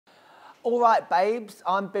All right, babes,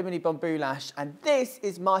 I'm Bimini Bon Boulash, and this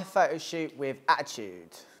is my photo shoot with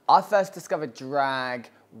attitude. I first discovered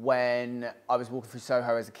drag when I was walking through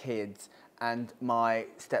Soho as a kid, and my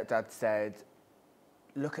stepdad said,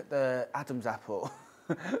 look at the Adam's apple.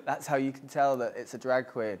 That's how you can tell that it's a drag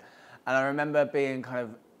queen. And I remember being kind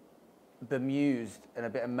of bemused and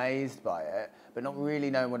a bit amazed by it, but not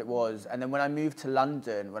really knowing what it was. And then when I moved to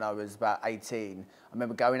London when I was about 18, I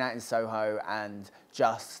remember going out in Soho and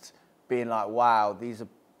just being like, wow,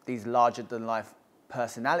 these larger than life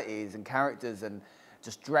personalities and characters, and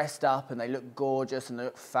just dressed up, and they look gorgeous and they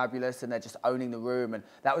look fabulous, and they're just owning the room. And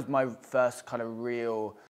that was my first kind of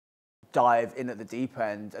real dive in at the deep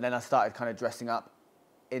end. And then I started kind of dressing up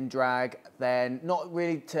in drag, then not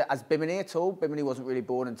really as Bimini at all. Bimini wasn't really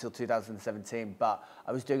born until 2017, but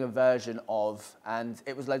I was doing a version of, and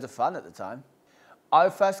it was loads of fun at the time. I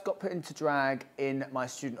first got put into drag in my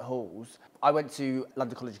student halls. I went to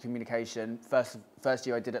London College of Communication. First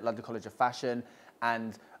year I did at London College of Fashion,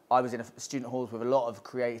 and I was in student halls with a lot of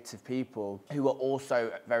creative people who were also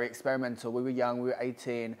very experimental. We were young, we were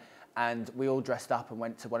 18, and we all dressed up and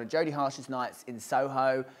went to one of Jodie Harsh's nights in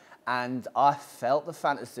Soho, and I felt the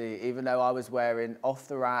fantasy, even though I was wearing off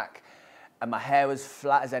the rack and my hair was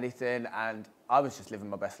flat as anything, and I was just living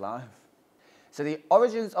my best life. So the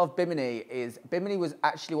origins of Bimini is, Bimini was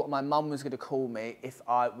actually what my mum was going to call me if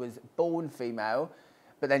I was born female,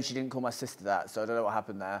 but then she didn't call my sister that, so I don't know what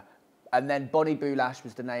happened there. And then Bonnie Boulash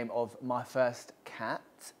was the name of my first cat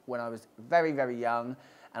when I was very, very young,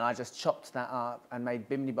 and I just chopped that up and made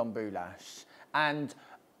Bimini Bon Boulash. And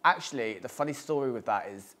actually, the funny story with that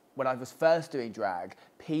is, when I was first doing drag,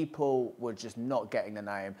 people were just not getting the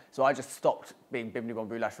name. So I just stopped being Bimini Bon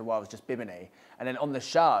Boulash for a while, it was just Bimini. And then on the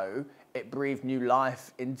show, it breathed new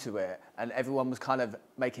life into it, and everyone was kind of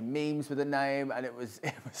making memes with the name, and it was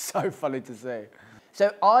so funny to see.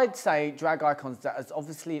 So I'd say drag icons, there's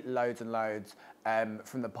obviously loads and loads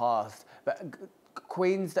from the past, but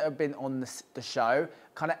queens that have been on the show,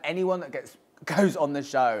 kind of anyone that goes on the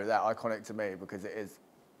show, they're iconic to me because it is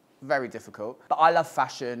very difficult. But I love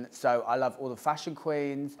fashion, so I love all the fashion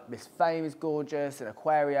queens. Miss Fame is gorgeous, and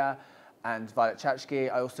Aquaria, and Violet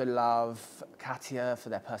Chachki. I also love Katia for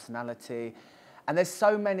their personality. And there's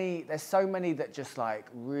so many that just like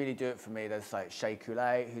really do it for me. There's like Shea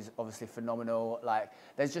Coulee, who's obviously phenomenal. Like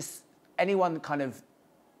there's just anyone kind of,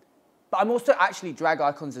 but I'm also actually drag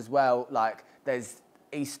icons as well. Like there's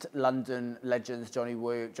East London legends, Johnny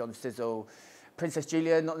Woo, John Sizzle, Princess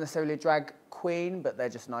Julia, not necessarily a drag queen, but they're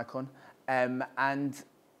just an icon. And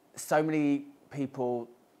so many people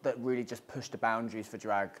that really just push the boundaries for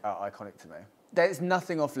drag are iconic to me. There's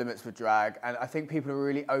nothing off limits with drag, and I think people are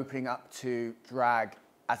really opening up to drag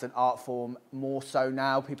as an art form more so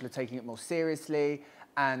now. People are taking it more seriously,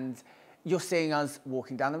 and you're seeing us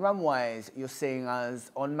walking down the runways, you're seeing us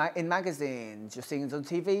in magazines, you're seeing us on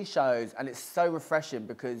TV shows, and it's so refreshing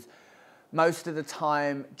because most of the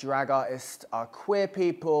time drag artists are queer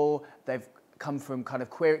people, they've come from kind of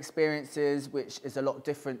queer experiences, which is a lot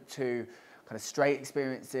different to kind of straight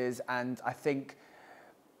experiences, and I think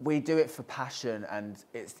we do it for passion, and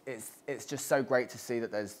it's just so great to see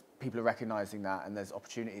that there's people are recognising that and there's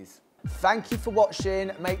opportunities. Thank you for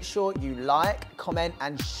watching. Make sure you like, comment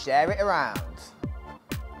and share it around.